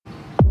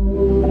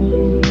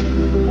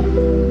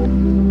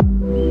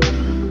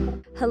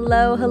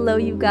Hello,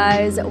 you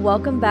guys.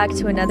 Welcome back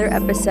to another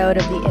episode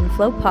of the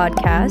Inflow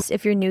Podcast.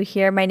 If you're new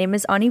here, my name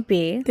is Ani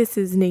B. This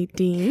is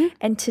Nadine.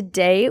 And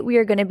today we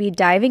are going to be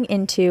diving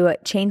into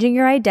changing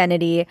your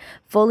identity,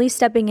 fully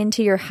stepping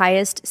into your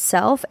highest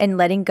self, and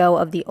letting go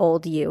of the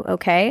old you,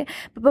 okay?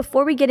 But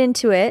before we get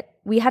into it,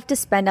 we have to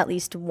spend at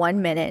least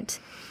 1 minute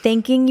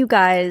thanking you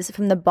guys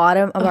from the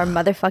bottom of our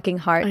motherfucking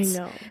hearts. I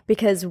know.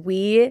 Because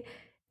we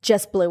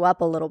just blew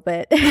up a little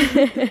bit.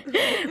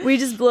 We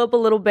just blew up a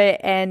little bit,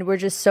 and we're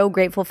just so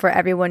grateful for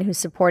everyone who's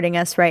supporting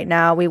us right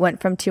now. We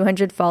went from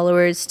 200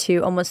 followers to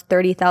almost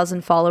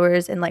 30,000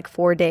 followers in like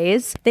 4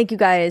 days. Thank you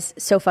guys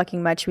so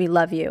fucking much. We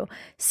love you.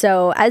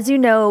 So as you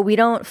know, we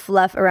don't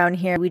fluff around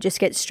here. We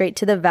just get straight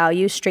to the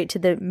value, straight to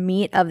the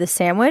meat of the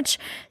sandwich.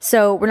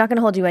 So we're not going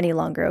to hold you any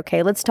longer,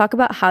 okay? Let's talk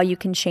about how you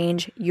can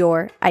change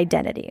your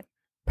identity.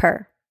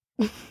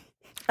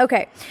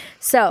 Okay,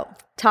 so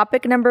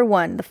topic number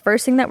 1, the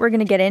first thing that we're going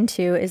to get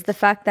into is the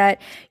fact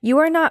that you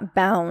are not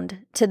bound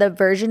to the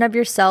version of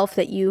yourself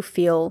that you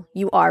feel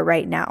you are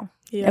right now.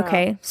 Yeah.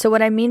 Okay, so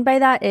what I mean by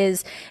that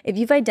is if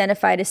you've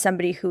identified as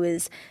somebody who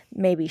is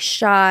maybe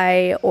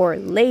shy or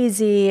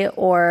lazy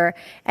or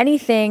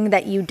anything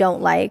that you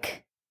don't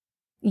like,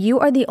 you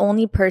are the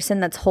only person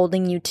that's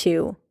holding you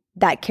to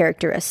that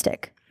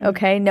characteristic.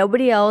 Okay,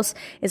 nobody else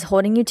is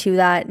holding you to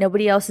that.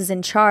 Nobody else is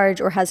in charge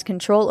or has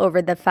control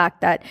over the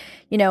fact that,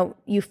 you know,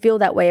 you feel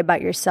that way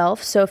about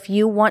yourself. So if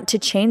you want to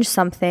change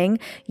something,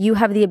 you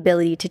have the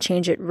ability to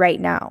change it right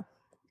now,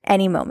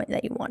 any moment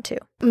that you want to.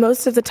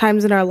 Most of the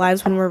times in our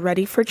lives when we're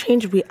ready for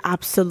change, we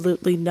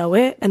absolutely know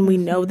it. And we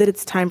know that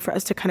it's time for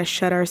us to kind of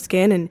shed our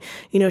skin and,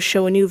 you know,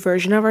 show a new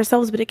version of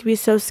ourselves. But it can be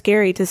so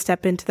scary to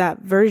step into that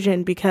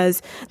version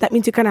because that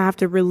means you kind of have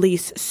to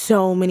release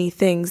so many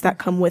things that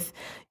come with,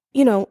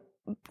 you know,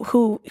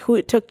 who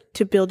it took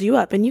to build you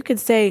up. And you could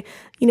say,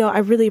 you know, I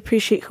really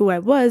appreciate who I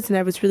was, and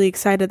I was really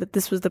excited that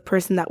this was the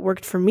person that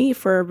worked for me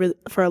for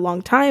a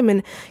long time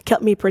and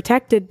kept me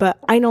protected, but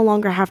I no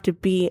longer have to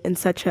be in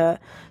such a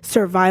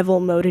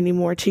survival mode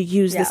anymore to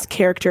use this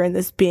character and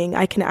this being.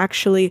 I can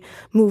actually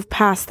move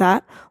past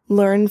that,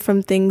 learn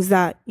from things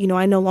that, you know,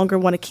 I no longer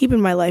want to keep in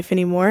my life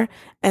anymore,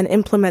 and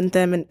implement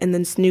them in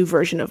this new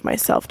version of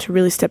myself to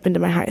really step into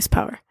my highest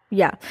power.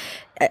 Yeah,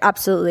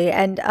 absolutely.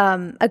 And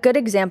a good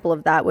example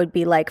of that would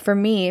be like for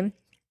me,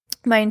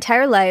 my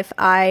entire life,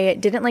 I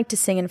didn't like to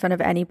sing in front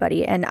of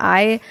anybody, and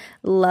I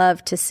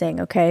love to sing,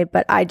 okay?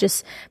 But I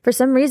just, for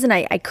some reason,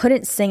 I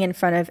couldn't sing in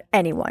front of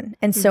anyone.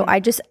 And so I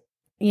just,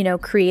 you know,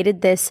 created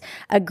this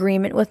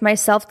agreement with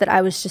myself that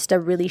I was just a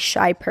really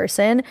shy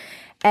person.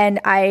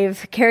 And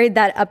I've carried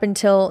that up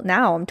until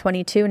now. I'm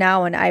 22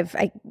 now, and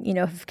I you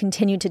know, have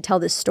continued to tell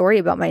this story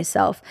about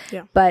myself.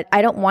 Yeah. But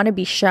I don't want to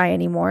be shy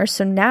anymore.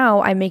 So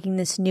now I'm making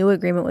this new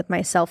agreement with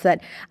myself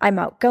that I'm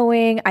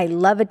outgoing. I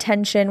love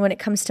attention when it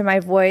comes to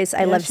my voice.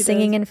 I love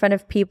singing in front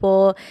of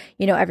people.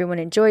 You know, everyone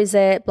enjoys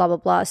it, blah, blah,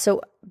 blah.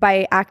 So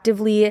by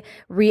actively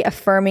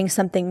reaffirming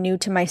something new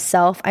to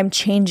myself, I'm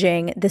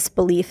changing this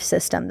belief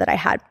system that I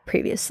had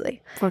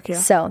previously. Okay.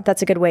 So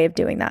that's a good way of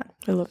doing that.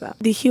 I love that.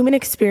 The human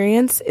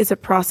experience is a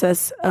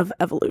process of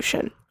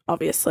evolution,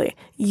 obviously.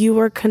 You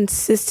are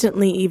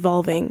consistently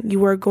evolving.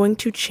 You are going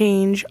to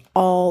change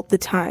all the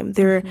time.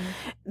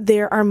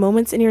 There are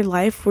moments in your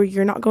life where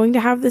you're not going to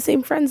have the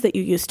same friends that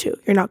you used to.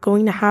 You're not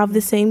going to have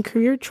the same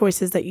career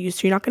choices that you used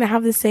to. You're not going to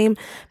have the same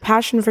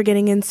passion for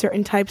getting in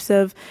certain types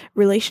of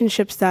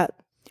relationships that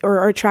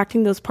or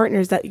attracting those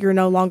partners that you're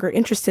no longer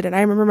interested in.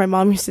 I remember my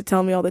mom used to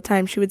tell me all the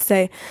time, she would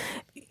say,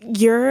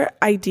 your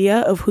idea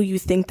of who you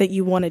think that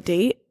you want to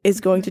date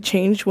is going to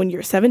change when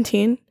you're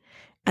 17,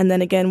 and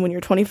then again when you're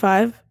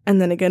 25,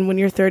 and then again when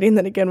you're 30, and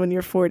then again when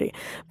you're 40.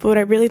 But what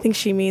I really think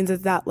she means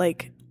is that,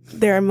 like,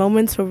 there are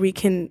moments where we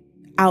can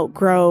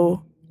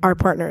outgrow our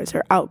partners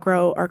or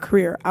outgrow our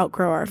career,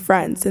 outgrow our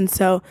friends. And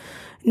so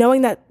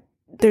knowing that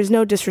there's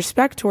no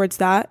disrespect towards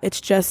that,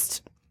 it's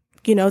just,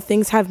 you know,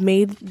 things have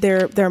made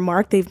their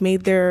mark, they've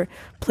made their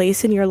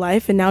place in your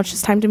life, and now it's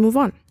just time to move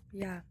on.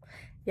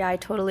 Yeah, I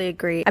totally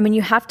agree. I mean,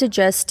 you have to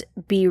just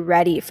be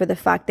ready for the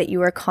fact that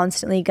you are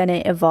constantly going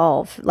to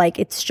evolve. Like,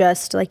 it's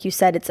just, like you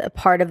said, it's a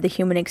part of the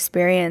human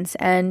experience,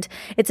 and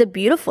it's a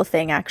beautiful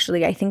thing,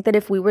 actually. I think that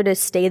if we were to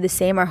stay the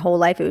same our whole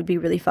life, it would be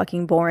really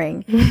fucking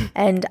boring.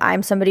 And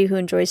I'm somebody who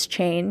enjoys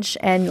change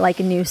and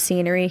like a new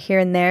scenery here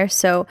and there.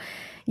 So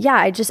yeah,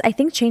 I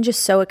think change is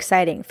so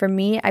exciting. For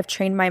me, I've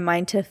trained my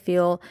mind to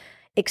feel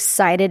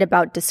excited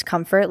about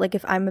discomfort. Like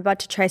if I'm about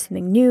to try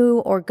something new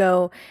or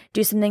go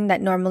do something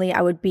that normally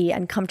I would be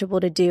uncomfortable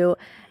to do,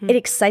 it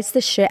excites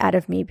the shit out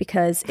of me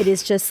because it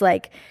is just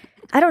like,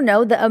 I don't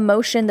know, the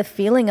emotion, the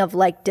feeling of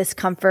like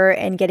discomfort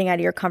and getting out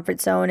of your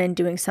comfort zone and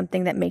doing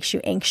something that makes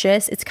you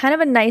anxious. It's kind of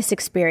a nice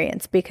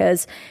experience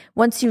because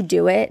once you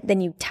do it,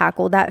 then you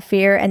tackle that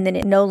fear and then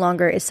it no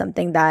longer is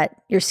something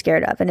that you're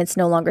scared of and it's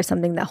no longer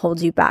something that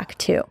holds you back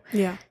too.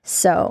 Yeah.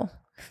 So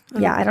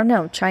yeah, I don't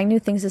know. Trying new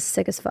things is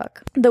sick as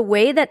fuck. The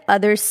way that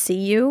others see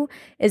you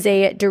is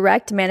a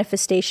direct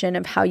manifestation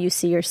of how you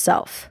see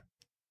yourself.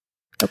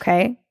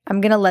 Okay?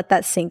 I'm going to let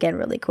that sink in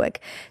really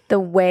quick. The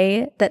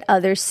way that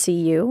others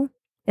see you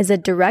is a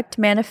direct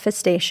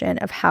manifestation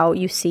of how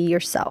you see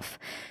yourself.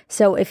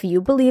 So if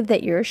you believe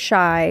that you're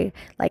shy,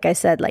 like I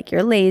said, like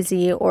you're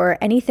lazy or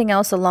anything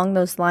else along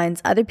those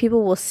lines, other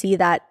people will see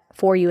that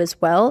for you as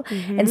well.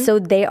 And so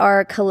they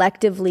are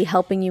collectively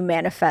helping you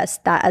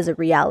manifest that as a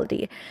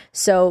reality.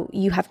 So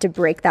you have to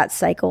break that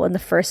cycle. And the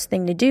first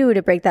thing to do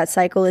to break that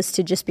cycle is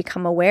to just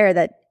become aware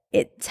that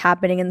it's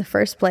happening in the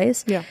first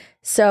place. Yeah.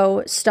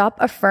 So stop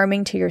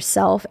affirming to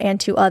yourself and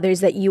to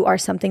others that you are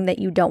something that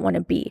you don't want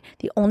to be.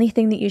 The only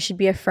thing that you should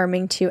be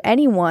affirming to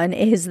anyone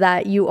is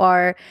that you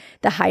are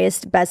the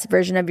highest, best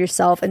version of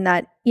yourself, and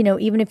that, you know,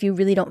 even if you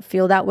really don't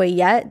feel that way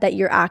yet, that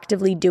you're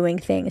actively doing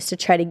things to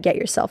try to get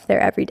yourself there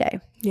every day.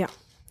 Yeah,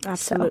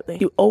 absolutely.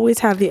 So, you always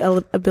have the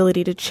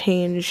ability to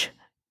change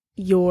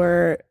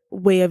your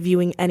way of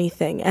viewing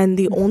anything. And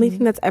the only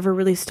thing that's ever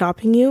really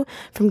stopping you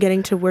from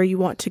getting to where you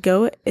want to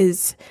go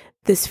is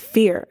this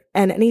fear.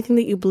 And anything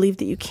that you believe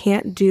that you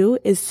can't do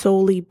is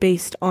solely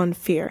based on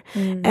fear.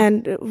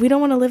 And we don't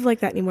want to live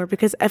like that anymore,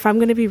 because if I'm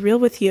going to be real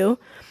with you,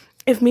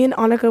 if me and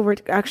Annika were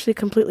actually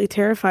completely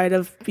terrified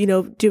of, you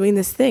know, doing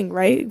this thing,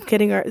 right?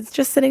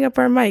 Just setting up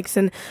our mics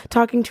and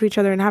talking to each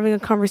other and having a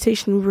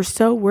conversation, we were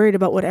so worried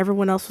about what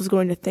everyone else was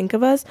going to think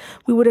of us,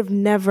 we would have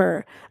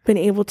never been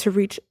able to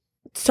reach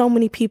so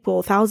many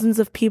people, thousands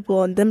of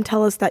people, and them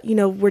tell us that, you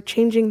know, we're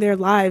changing their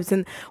lives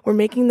and we're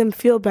making them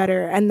feel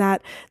better and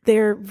that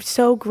they're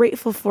so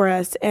grateful for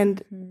us.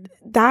 And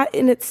that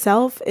in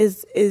itself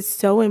is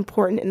so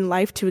important in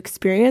life to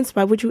experience.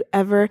 Why would you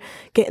ever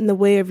get in the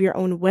way of your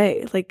own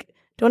way? Like,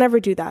 don't ever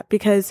do that,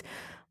 because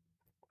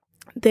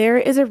there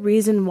is a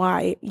reason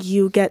why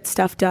you get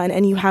stuff done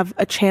and you have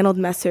a channeled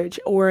message,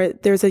 or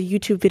there's a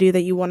YouTube video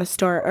that you want to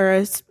start,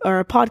 or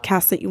a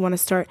podcast that you want to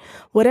start.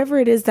 Whatever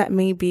it is that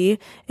may be,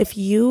 if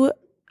you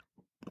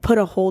put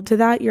a hold to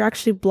that, you're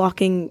actually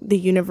blocking the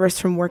universe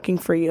from working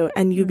for you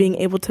and you being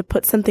able to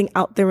put something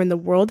out there in the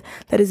world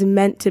that is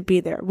meant to be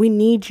there. We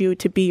need you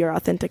to be your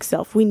authentic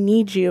self. We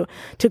need you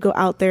to go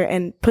out there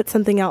and put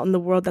something out in the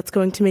world that's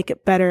going to make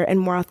it better and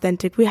more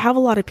authentic. We have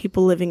a lot of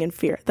people living in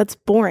fear. That's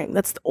boring.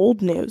 That's the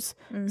old news.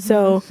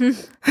 So,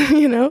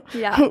 you know,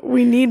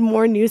 we need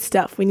more new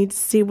stuff. We need to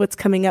see what's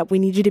coming up. We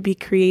need you to be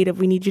creative.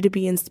 We need you to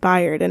be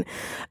inspired. And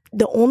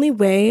the only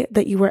way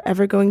that you are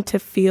ever going to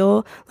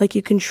feel like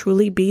you can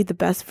truly be the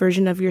best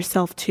version of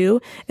yourself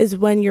too is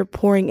when you're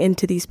pouring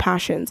into these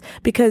passions.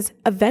 Because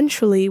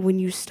eventually when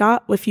you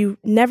stop, if you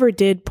never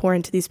did pour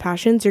into these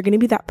passions, you're going to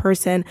be that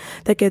person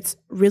that gets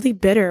really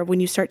bitter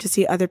when you start to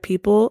see other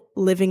people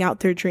living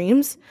out their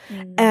dreams.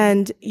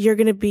 And you're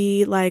going to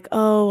be like,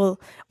 oh,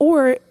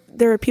 or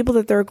there are people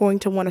that they're going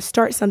to want to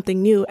start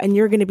something new, and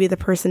you're going to be the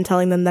person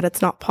telling them that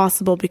it's not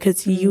possible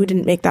because you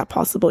didn't make that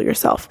possible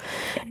yourself.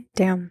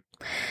 Damn.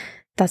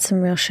 That's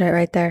some real shit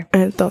right there.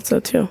 I thought so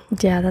too.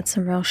 Yeah, that's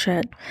some real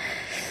shit.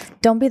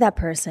 Don't be that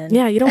person.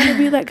 Yeah, you don't want to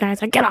be that guy.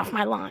 It's like, get off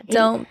my lawn.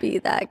 Don't be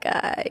that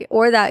guy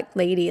or that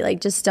lady. Like,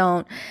 just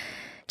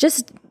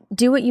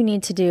do what you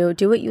need to do.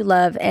 Do what you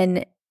love.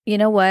 And you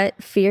know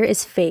what? Fear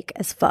is fake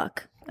as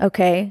fuck.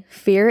 Okay?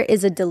 Fear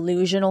is a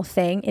delusional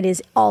thing. It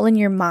is all in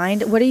your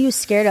mind. What are you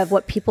scared of?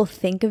 What people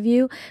think of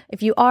you?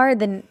 If you are,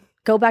 then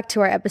go back to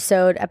our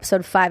episode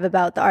 5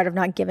 about the art of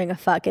not giving a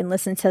fuck and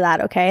listen to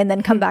that, okay? And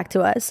then come back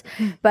to us.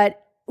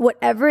 But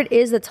whatever it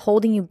is that's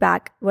holding you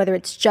back, whether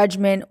it's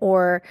judgment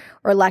or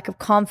lack of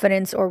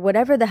confidence or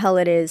whatever the hell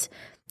it is,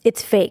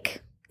 it's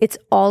fake. It's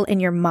all in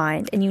your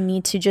mind. And you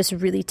need to just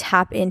really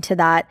tap into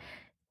that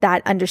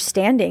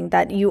understanding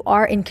that you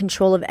are in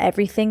control of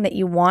everything that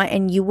you want,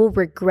 and you will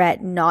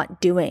regret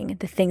not doing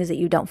the things that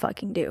you don't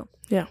fucking do.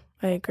 Yeah.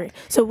 I agree.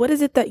 So what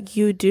is it that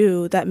you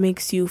do that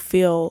makes you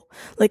feel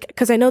like,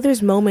 because I know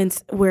there's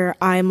moments where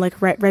I'm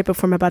like right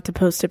before I'm about to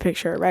post a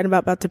picture, right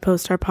about to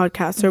post our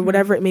podcast or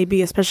whatever it may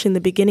be, especially in the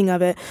beginning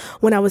of it,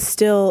 when I was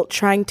still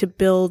trying to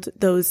build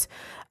those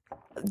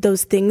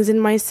things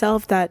in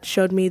myself that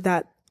showed me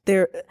that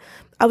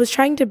I was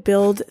trying to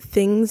build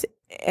things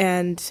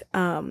and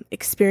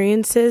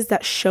experiences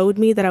that showed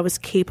me that I was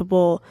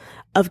capable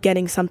of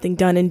getting something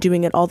done and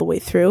doing it all the way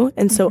through.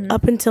 And so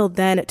up until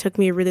then, it took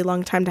me a really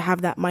long time to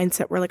have that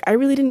mindset where like, I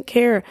really didn't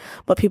care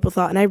what people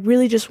thought. And I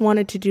really just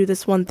wanted to do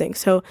this one thing.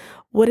 So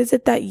what is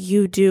it that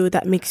you do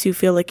that makes you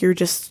feel like you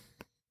can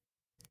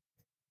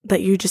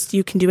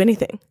do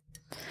anything?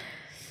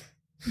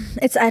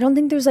 I don't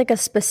think there's like a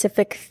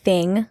specific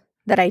thing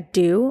that I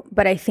do,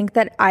 but I think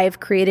that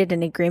I've created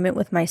an agreement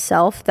with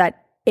myself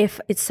that if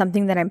it's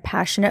something that I'm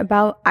passionate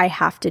about, I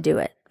have to do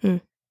it.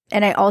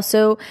 And I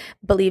also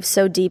believe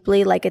so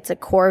deeply, like it's a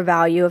core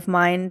value of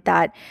mine,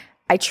 that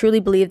I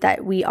truly believe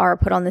that we are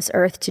put on this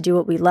earth to do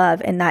what we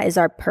love, and that is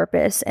our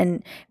purpose.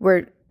 And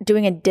we're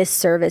doing a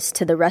disservice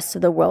to the rest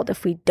of the world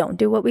if we don't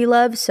do what we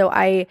love. So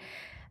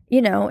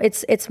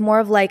it's more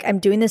of like, I'm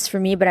doing this for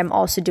me, but I'm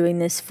also doing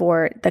this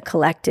for the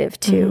collective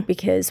too,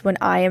 because when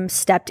I am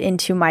stepped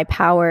into my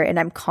power and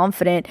I'm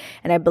confident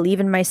and I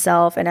believe in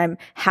myself and I'm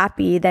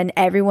happy, then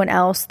everyone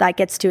else that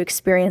gets to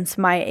experience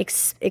my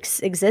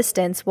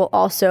existence will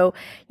also,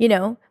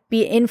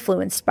 be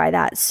influenced by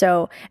that.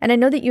 So, and I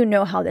know that you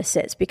know how this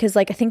is, because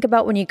like I think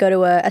about when you go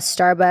to a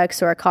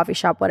Starbucks or a coffee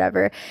shop,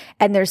 whatever,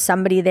 and there's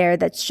somebody there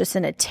that's just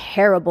in a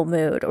terrible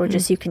mood, or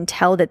just you can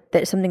tell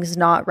that something's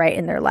not right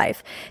in their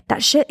life.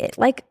 That shit,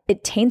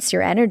 it taints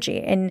your energy.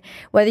 And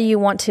whether you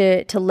want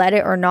to let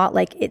it or not,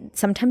 like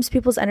sometimes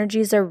people's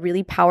energies are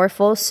really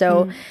powerful.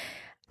 So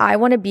I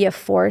want to be a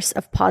force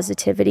of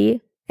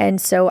positivity. And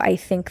so I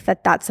think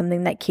that that's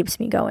something that keeps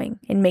me going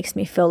and makes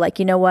me feel like,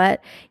 you know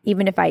what,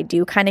 even if I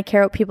do kind of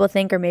care what people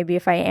think, or maybe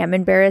if I am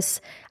embarrassed,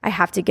 I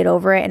have to get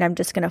over it. And I'm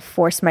just going to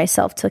force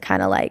myself to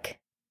kind of like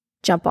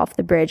jump off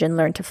the bridge and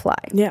learn to fly.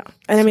 Yeah.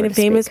 And I mean,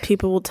 famous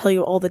people will tell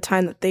you all the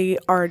time that they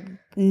are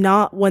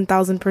not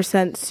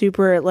 1000%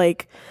 super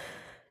like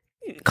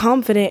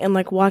confident and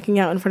like walking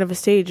out in front of a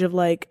stage of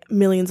like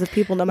millions of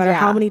people, no matter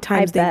how many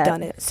times they've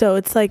done it. So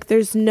it's like,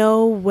 there's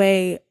no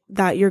way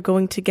that you're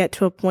going to get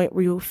to a point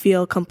where you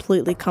feel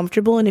completely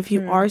comfortable. And if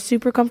you are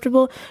super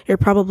comfortable, you're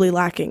probably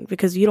lacking,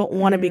 because you don't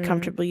want to be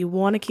comfortable. You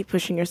want to keep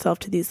pushing yourself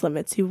to these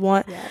limits. You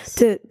want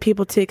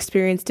people to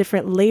experience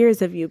different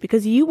layers of you,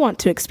 because you want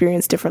to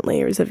experience different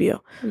layers of you.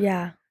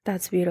 Yeah,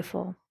 that's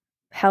beautiful.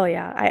 Hell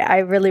yeah. I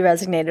really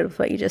resonated with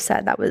what you just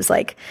said. That was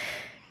like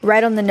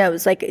right on the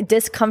nose. Like,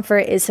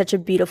 discomfort is such a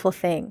beautiful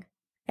thing.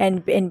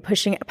 And in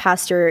pushing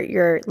past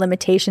your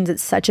limitations,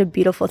 it's such a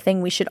beautiful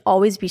thing. We should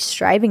always be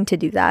striving to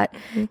do that,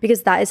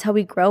 because that is how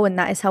we grow, and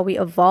that is how we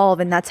evolve,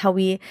 and that's how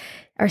we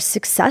are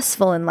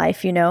successful in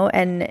life, you know?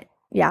 And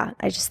yeah,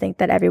 I just think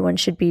that everyone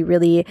should be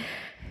really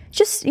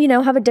just, you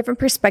know, have a different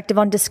perspective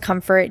on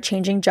discomfort,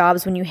 changing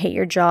jobs when you hate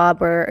your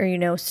job, or you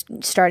know,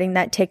 starting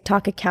that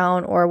TikTok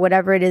account or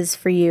whatever it is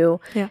for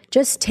you. Yeah.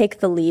 Just take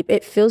the leap.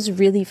 It feels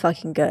really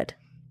fucking good.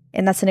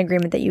 And that's an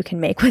agreement that you can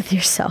make with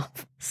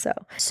yourself.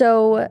 So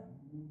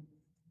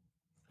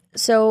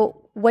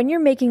when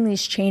you're making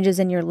these changes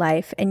in your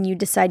life and you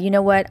decide, you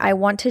know what, I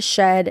want to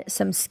shed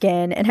some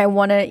skin and I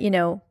want to, you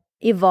know,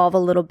 evolve a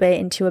little bit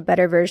into a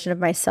better version of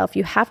myself,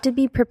 you have to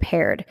be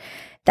prepared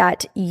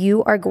that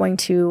you are going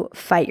to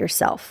fight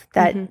yourself,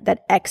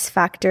 that X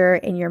factor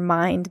in your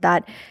mind,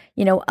 that,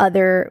 you know,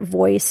 other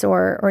voice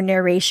or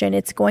narration,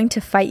 it's going to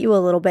fight you a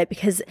little bit,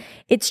 because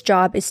its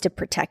job is to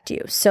protect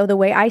you. So the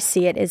way I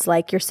see it is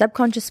like your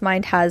subconscious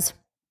mind has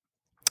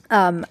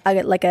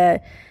like a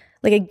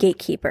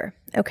gatekeeper.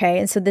 Okay.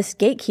 And so this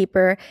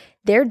gatekeeper,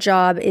 their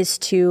job is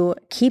to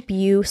keep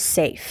you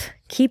safe,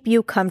 keep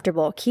you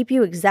comfortable, keep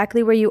you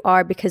exactly where you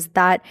are, because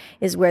that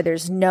is where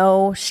there's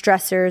no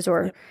stressors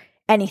or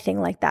anything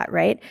like that.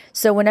 Right.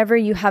 So whenever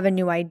you have a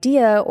new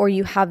idea, or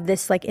you have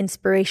this like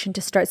inspiration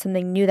to start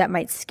something new that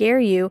might scare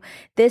you,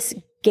 this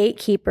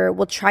gatekeeper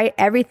will try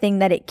everything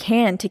that it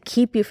can to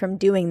keep you from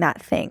doing that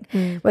thing.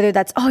 Whether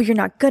that's, oh, you're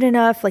not good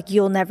enough, like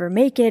you'll never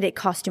make it, it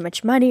costs too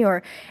much money,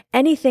 or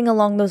anything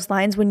along those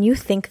lines. When you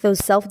think those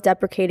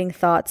self-deprecating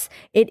thoughts,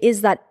 it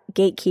is that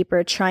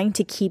gatekeeper trying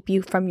to keep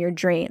you from your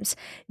dreams.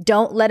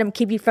 Don't let him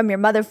keep you from your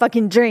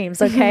motherfucking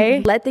dreams,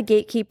 okay? Let the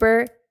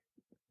gatekeeper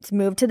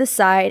move to the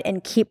side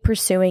and keep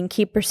pursuing.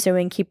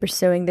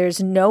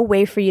 There's no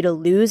way for you to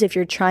lose if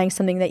you're trying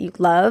something that you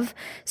love.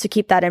 So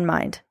keep that in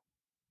mind.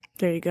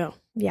 There you go.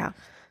 Yeah.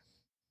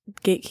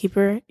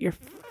 Gatekeeper, you're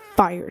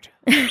fired.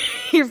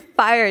 You're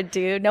fired,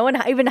 dude. No one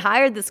even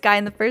hired this guy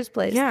in the first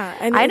place. Yeah.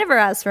 And I never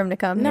asked for him to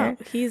come here. No,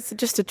 he's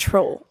just a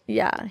troll.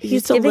 Yeah.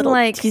 He's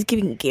giving he's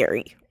giving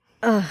Gary.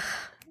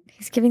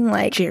 He's giving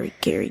like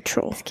Gary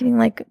troll. He's giving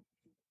like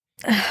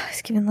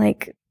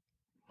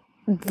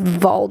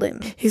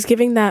Valden. He's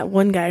giving that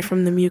one guy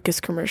from the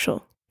Mucus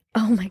commercial.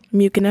 Oh my.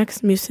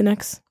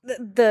 Mucinex.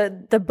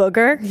 The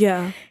booger?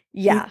 Yeah.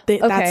 Yeah.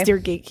 That's your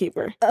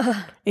gatekeeper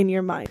in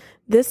your mind.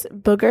 This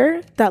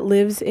booger that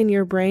lives in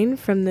your brain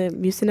from the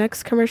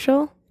Mucinex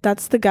commercial,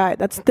 that's the guy.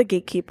 That's the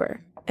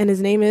gatekeeper. And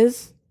his name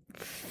is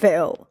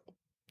Phil.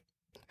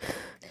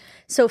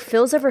 So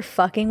Phil's ever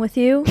fucking with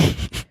you?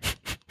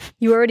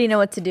 You already know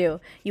what to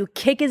do. You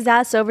kick his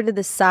ass over to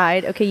the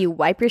side. Okay, you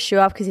wipe your shoe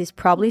off because he's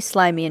probably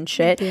slimy and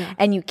shit. Yeah.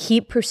 And you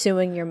keep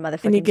pursuing your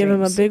motherfucking And you give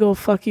dreams. him a big old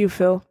fuck you,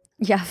 Phil.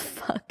 Yeah,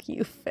 fuck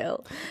you,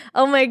 Phil.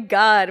 Oh my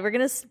God. We're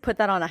going to put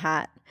that on a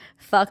hat.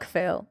 Fuck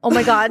Phil. Oh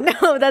my God.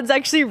 No, that's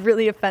actually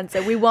really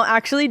offensive. We won't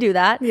actually do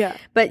that. Yeah.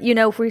 But, you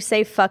know, if we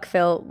say fuck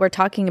Phil, we're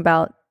talking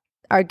about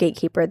our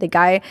gatekeeper, the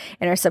guy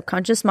in our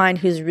subconscious mind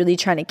who's really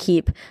trying to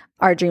keep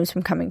our dreams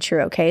from coming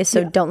true. Okay.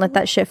 So don't let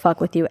that shit fuck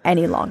with you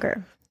any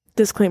longer.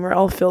 Disclaimer,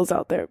 all Phils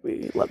out there,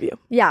 we love you.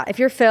 Yeah. If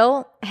you're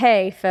Phil,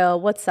 hey, Phil,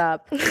 what's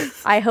up?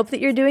 I hope that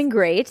you're doing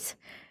great.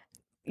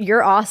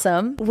 You're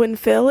awesome. When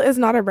Phil is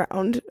not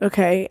around,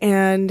 okay,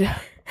 and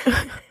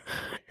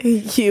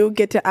you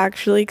get to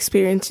actually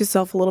experience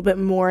yourself a little bit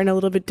more and a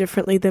little bit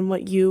differently than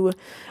what you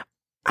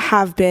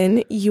have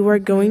been, you are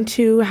going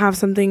to have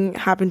something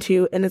happen to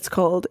you, and it's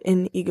called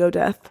an ego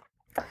death.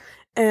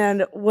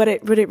 And what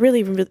it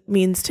really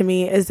means to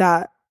me is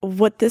that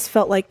what this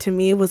felt like to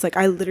me was like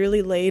I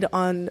literally laid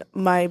on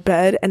my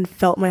bed and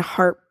felt my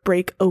heart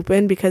break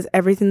open, because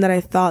everything that I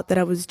thought that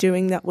I was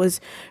doing that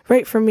was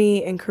right for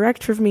me and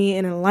correct for me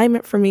and in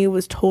alignment for me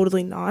was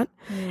totally not.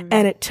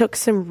 And it took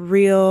some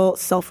real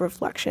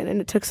self-reflection, and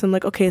it took some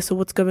like, okay, so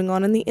what's going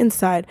on the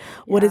inside?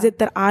 What is it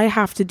that I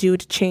have to do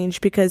to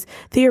change? Because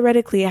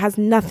theoretically it has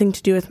nothing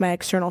to do with my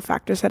external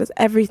factors. That has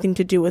everything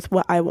to do with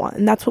what I want.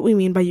 And that's what we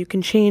mean by you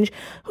can change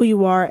who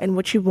you are and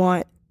what you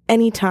want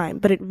anytime.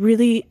 But it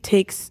really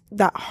takes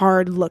that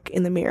hard look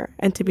in the mirror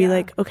and to be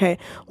like, okay,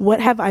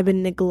 what have I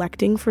been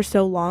neglecting for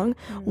so long?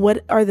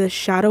 What are the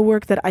shadow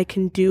work that I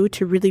can do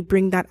to really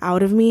bring that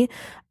out of me?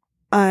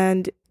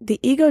 And the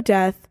ego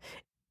death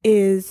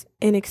is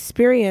an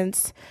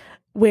experience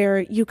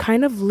where you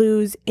kind of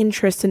lose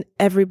interest in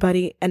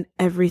everybody and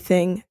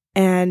everything,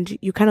 and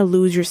you kind of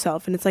lose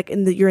yourself. And it's like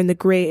you're in the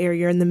gray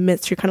area, you're in the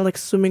midst, you're kind of like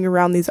swimming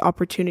around these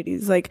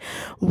opportunities. Like,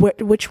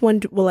 which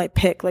one will I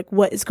pick? Like,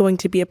 what is going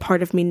to be a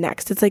part of me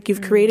next? It's like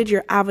you've created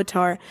your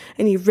avatar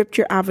and you've ripped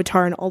your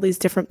avatar in all these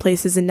different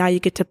places, and now you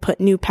get to put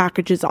new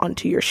packages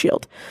onto your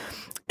shield.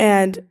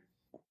 And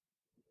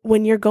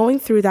when you're going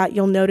through that,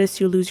 you'll notice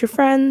you lose your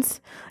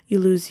friends, you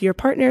lose your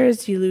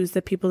partners, you lose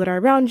the people that are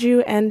around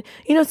you. And,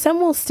 you know,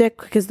 some will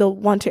stick because they'll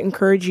want to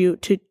encourage you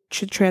to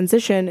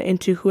transition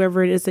into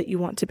whoever it is that you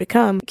want to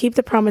become. Keep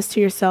the promise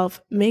to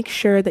yourself. Make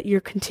sure that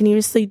you're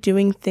continuously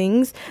doing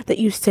things that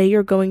you say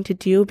you're going to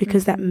do,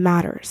 because that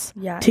matters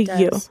to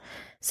you.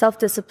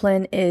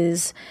 Self-discipline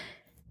is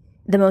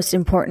the most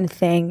important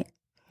thing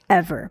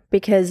ever,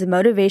 because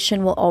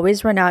motivation will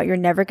always run out. You're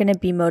never going to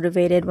be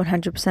motivated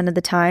 100% of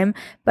the time,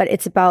 but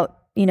it's about,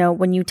 you know,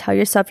 when you tell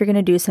yourself you're going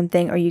to do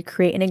something or you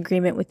create an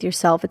agreement with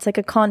yourself, it's like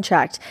a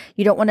contract.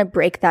 You don't want to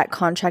break that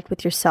contract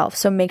with yourself.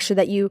 So make sure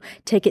that you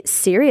take it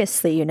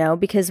seriously, you know,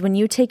 because when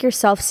you take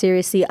yourself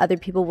seriously, other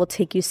people will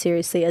take you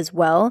seriously as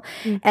well.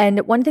 And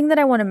one thing that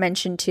I want to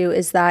mention too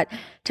is that,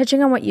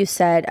 touching on what you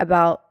said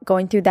about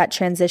going through that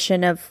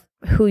transition of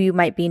who you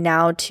might be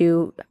now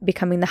to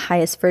becoming the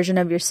highest version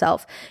of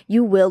yourself,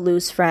 you will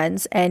lose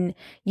friends and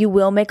you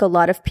will make a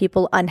lot of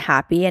people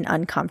unhappy and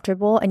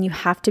uncomfortable, and you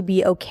have to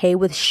be okay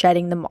with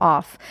shedding them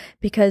off.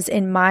 Because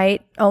in my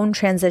own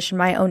transition,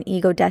 my own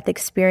ego death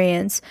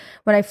experience,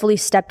 when I fully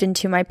stepped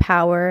into my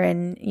power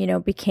and, you know,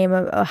 became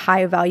a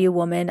high value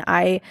woman,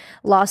 I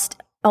lost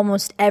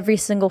almost every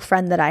single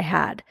friend that I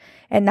had.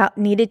 And that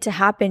needed to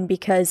happen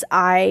because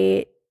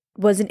I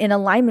wasn't in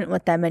alignment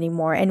with them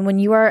anymore. And when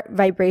you are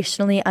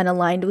vibrationally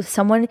unaligned with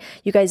someone,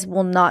 you guys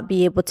will not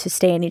be able to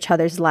stay in each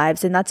other's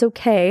lives. And that's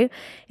okay.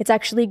 It's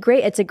actually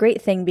great. It's a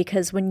great thing,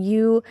 because when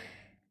you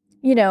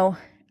know,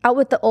 out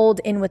with the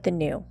old, in with the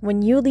new,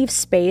 when you leave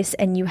space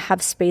and you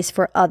have space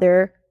for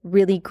other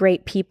really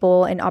great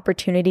people and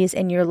opportunities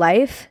in your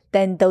life,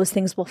 then those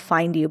things will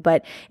find you.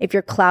 But if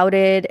you're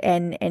clouded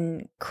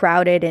and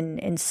crowded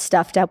and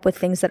stuffed up with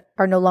things that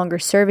are no longer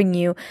serving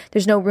you,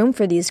 there's no room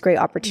for these great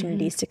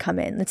opportunities to come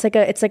in. It's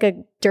like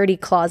a dirty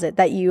closet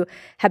that you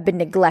have been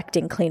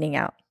neglecting cleaning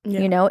out.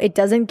 You know, it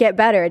doesn't get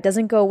better. It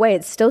doesn't go away.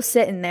 It's still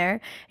sitting there,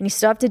 and you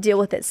still have to deal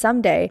with it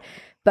someday.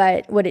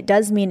 But what it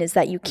does mean is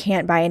that you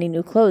can't buy any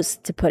new clothes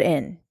to put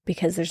in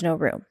because there's no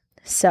room.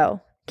 So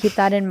keep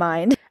that in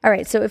mind. All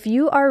right. So if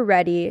you are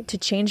ready to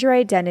change your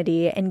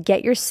identity and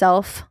get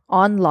yourself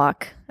on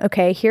lock,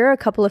 okay, here are a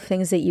couple of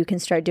things that you can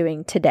start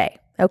doing today.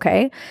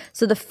 Okay.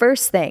 So the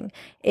first thing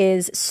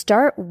is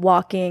start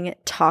walking,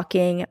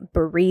 talking,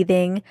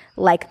 breathing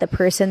like the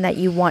person that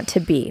you want to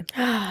be.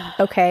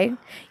 Okay.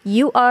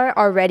 You are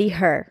already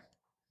her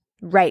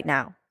right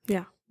now.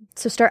 Yeah.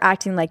 So start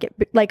acting like it.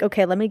 Like,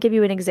 okay, let me give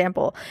you an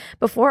example.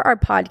 Before our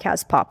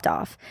podcast popped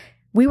off,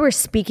 we were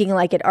speaking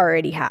like it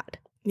already had.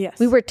 Yes.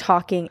 We were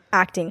talking,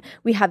 acting.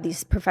 We have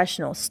these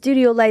professional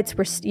studio lights.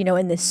 We're, you know,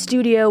 in this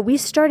studio. We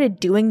started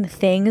doing the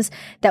things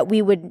that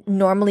we would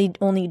normally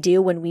only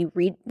do when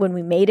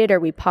we made it or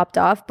we popped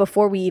off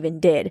before we even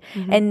did.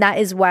 And that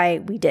is why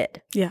we did.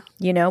 Yeah.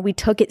 You know, we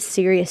took it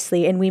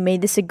seriously and we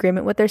made this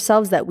agreement with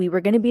ourselves that we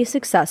were going to be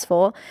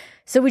successful.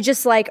 So we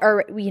just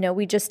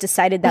we just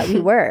decided that we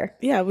were.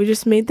 Yeah. We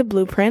just made the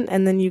blueprint,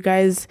 and then you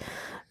guys,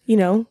 you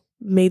know,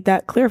 made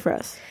that clear for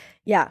us.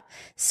 Yeah.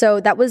 So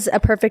that was a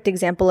perfect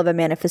example of a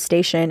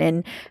manifestation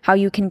and how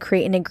you can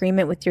create an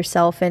agreement with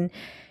yourself and,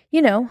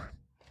 you know,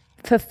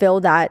 fulfill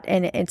that.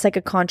 And it's like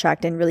a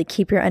contract, and really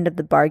keep your end of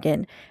the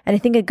bargain. And I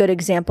think a good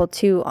example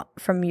too,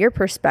 from your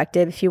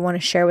perspective, if you want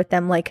to share with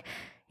them, like,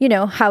 you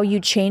know, how you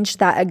changed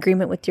that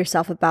agreement with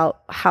yourself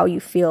about how you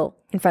feel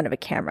in front of a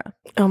camera.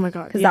 Oh my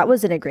God. Because that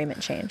was an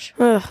agreement change.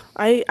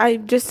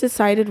 I just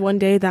decided one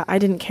day that I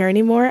didn't care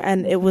anymore,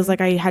 and it was like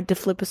I had to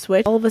flip a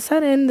switch. All of a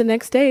sudden, the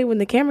next day when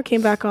the camera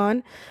came back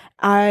on,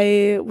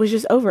 I was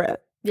just over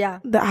it. Yeah.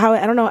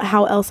 I don't know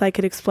how else I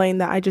could explain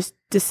that. I just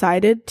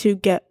decided to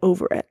get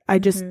over it. I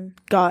just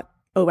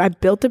I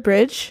built a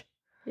bridge.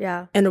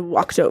 Yeah. And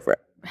walked over it.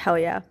 Hell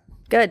yeah.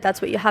 Good.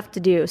 That's what you have to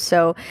do.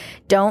 So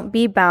don't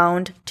be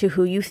bound to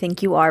who you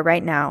think you are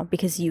right now,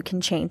 because you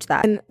can change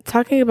that. And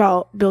talking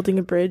about building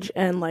a bridge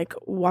and like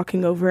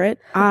walking over it,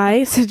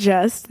 I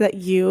suggest that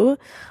you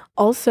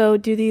also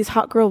do these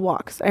hot girl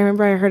walks. I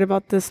remember I heard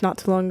about this not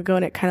too long ago,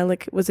 and it kind of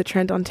like was a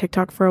trend on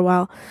TikTok for a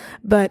while.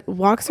 But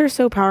walks are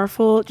so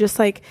powerful, just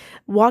like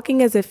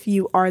walking as if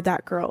you are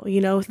that girl, you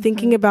know,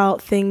 thinking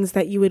about things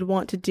that you would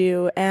want to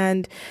do,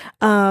 and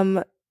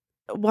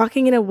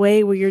walking in a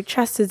way where your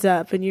chest is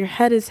up and your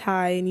head is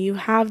high and you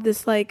have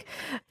this like,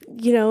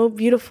 you know,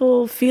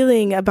 beautiful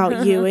feeling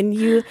about you, and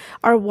you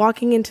are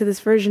walking into this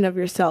version of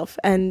yourself,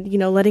 and, you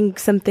know, letting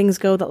some things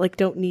go that like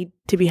don't need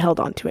to be held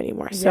on to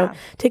anymore. So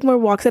take more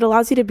walks. It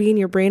allows you to be in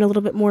your brain a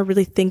little bit more,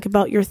 really think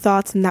about your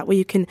thoughts, and that way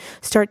you can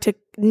start to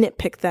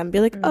nitpick them.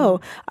 Be like,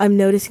 oh, I'm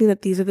noticing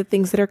that these are the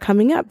things that are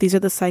coming up. These are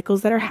the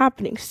cycles that are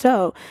happening.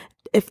 So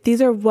if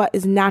these are what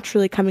is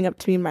naturally coming up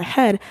to me in my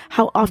head,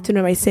 how often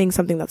am I saying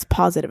something that's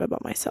positive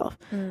about myself?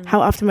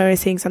 How often am I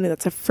saying something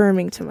that's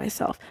affirming to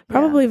myself?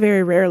 Probably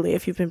very rarely,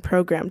 if you've been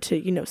programmed to,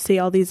 you know, say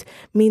all these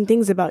mean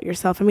things about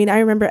yourself. I mean, I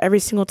remember every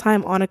single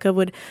time Annika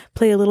would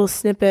play a little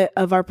snippet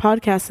of our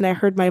podcast and I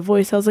heard my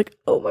voice, I was like,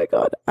 oh my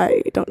God,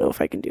 I don't know if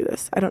I can do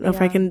this. I don't know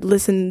if I can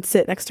listen,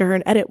 sit next to her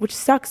and edit, which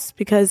sucks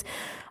because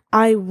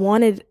I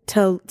wanted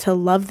to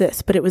love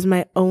this, but it was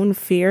my own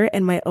fear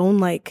and my own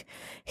like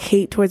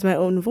hate towards my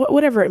own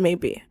whatever it may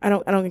be. I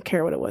don't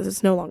care what it was.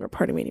 It's no longer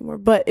part of me anymore.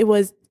 But it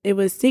was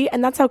see,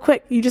 and that's how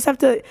quick you just have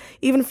to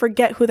even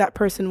forget who that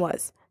person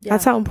was. Yeah.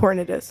 That's how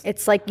important it is.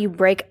 It's like you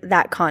break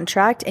that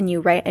contract and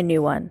you write a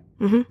new one.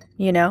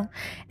 You know,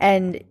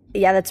 and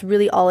yeah, that's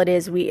really all it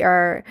is.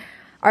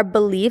 Our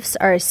beliefs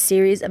are a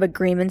series of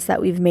agreements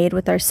that we've made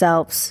with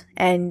ourselves,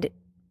 and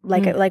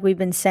like we've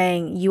been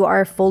saying, you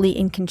are fully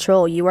in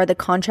control. You are the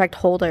contract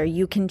holder.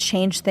 You can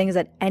change things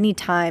at any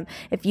time.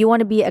 If you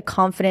want to be a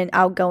confident,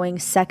 outgoing,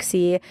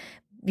 sexy,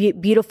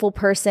 beautiful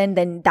person,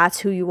 then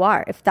that's who you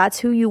are. If that's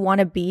who you want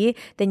to be,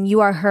 then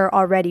you are her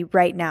already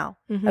right now.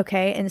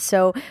 Okay. And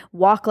so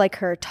walk like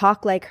her,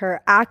 talk like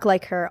her, act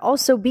like her.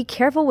 Also be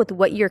careful with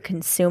what you're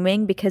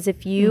consuming, because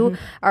if you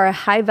are a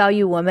high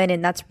value woman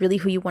and that's really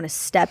who you want to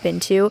step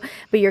into,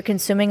 but you're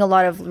consuming a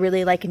lot of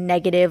really like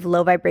negative,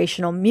 low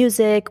vibrational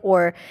music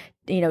or,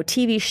 you know,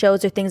 TV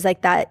shows or things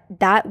like that,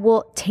 that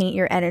will taint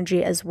your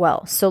energy as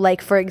well. So like,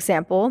 for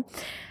example,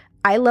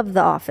 I love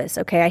The Office,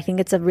 okay? I think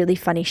it's a really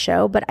funny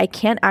show, but I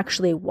can't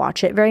actually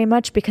watch it very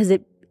much because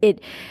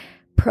it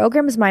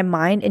programs my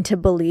mind into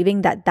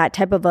believing that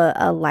type of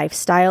a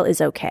lifestyle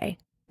is okay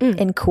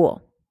and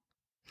cool.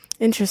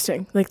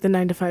 Interesting. Like the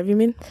 9 to 5, you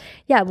mean?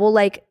 Yeah, well,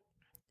 like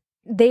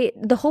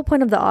the whole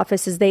point of The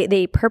Office is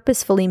they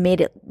purposefully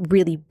made it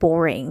really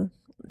boring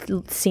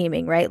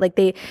seeming, right? Like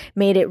they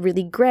made it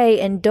really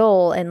gray and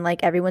dull and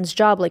like everyone's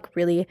job like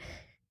really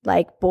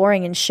like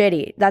boring and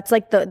shitty. That's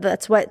like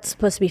that's what's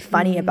supposed to be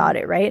funny about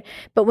it, right?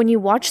 But when you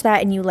watch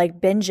that and you like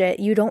binge it,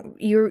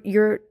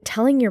 you're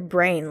telling your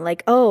brain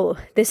like, oh,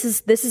 this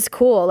is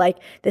cool, like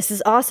this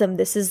is awesome,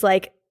 this is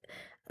like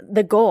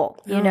the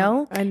goal, you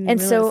know?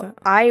 And so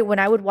when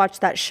I would watch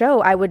that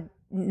show, I would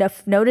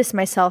notice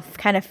myself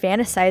kind of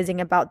fantasizing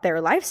about their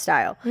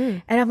lifestyle,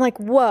 and I'm like,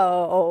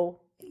 whoa.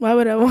 Why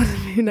would I want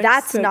to be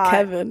next to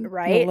Kevin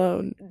right?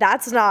 Malone?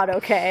 That's not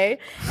okay.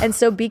 And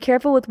so be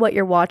careful with what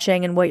you're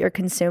watching and what you're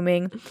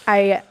consuming.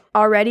 I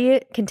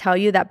already can tell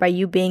you that by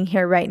you being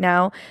here right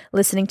now,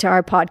 listening to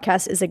our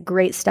podcast is a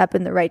great step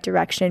in the right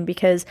direction,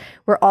 because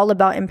we're all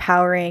about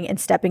empowering and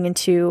stepping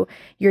into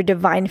your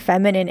divine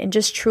feminine and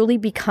just truly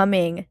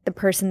becoming the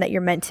person that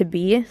you're meant to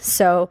be.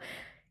 So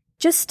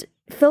just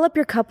fill up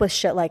your cup with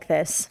shit like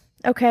this.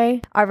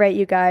 Okay. All right,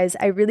 you guys.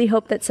 I really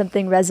hope that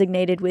something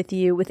resonated with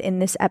you within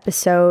this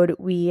episode.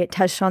 We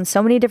touched on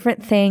so many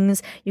different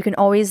things. You can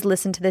always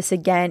listen to this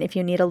again if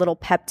you need a little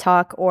pep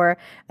talk or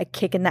a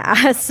kick in the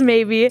ass,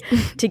 maybe,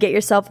 to get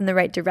yourself in the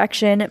right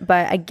direction.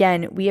 But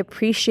again, we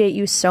appreciate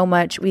you so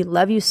much. We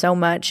love you so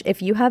much.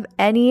 If you have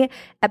any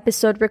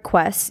episode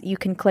requests, you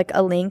can click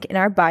a link in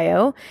our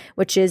bio,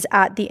 which is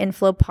at the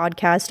Inflow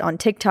Podcast on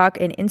TikTok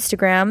and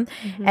Instagram.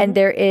 And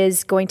there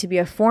is going to be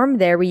a form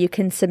there where you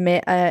can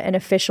submit an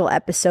official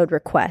episode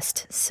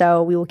request.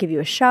 So we will give you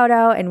a shout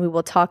out and we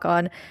will talk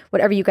on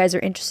whatever you guys are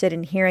interested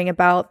in hearing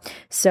about.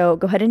 So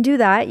go ahead and do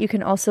that. You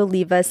can also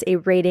leave us a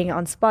rating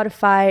on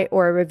Spotify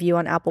or a review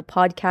on Apple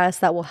Podcasts.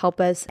 That will help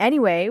us.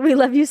 Anyway, we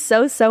love you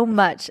so, so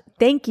much.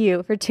 Thank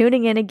you for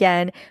tuning in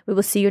again. We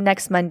will see you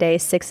next Monday,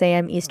 6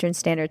 a.m. Eastern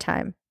Standard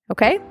Time.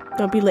 Okay?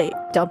 Don't be late.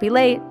 Don't be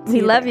late.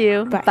 We love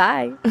you. Bye.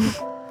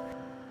 Bye.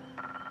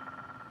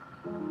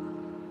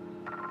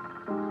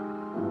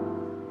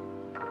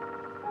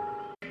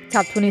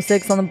 Top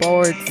 26 on the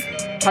boards.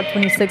 Top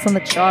 26 on the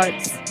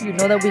charts. You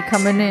know that we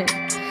coming in.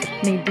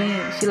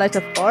 Nadine, she likes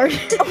to fart.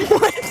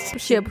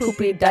 What? She a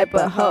poopy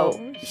diaper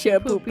hoe. She a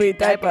poopy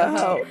diaper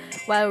hoe.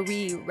 Why are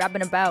we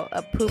rapping about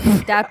a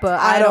poopy diaper?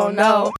 I don't know.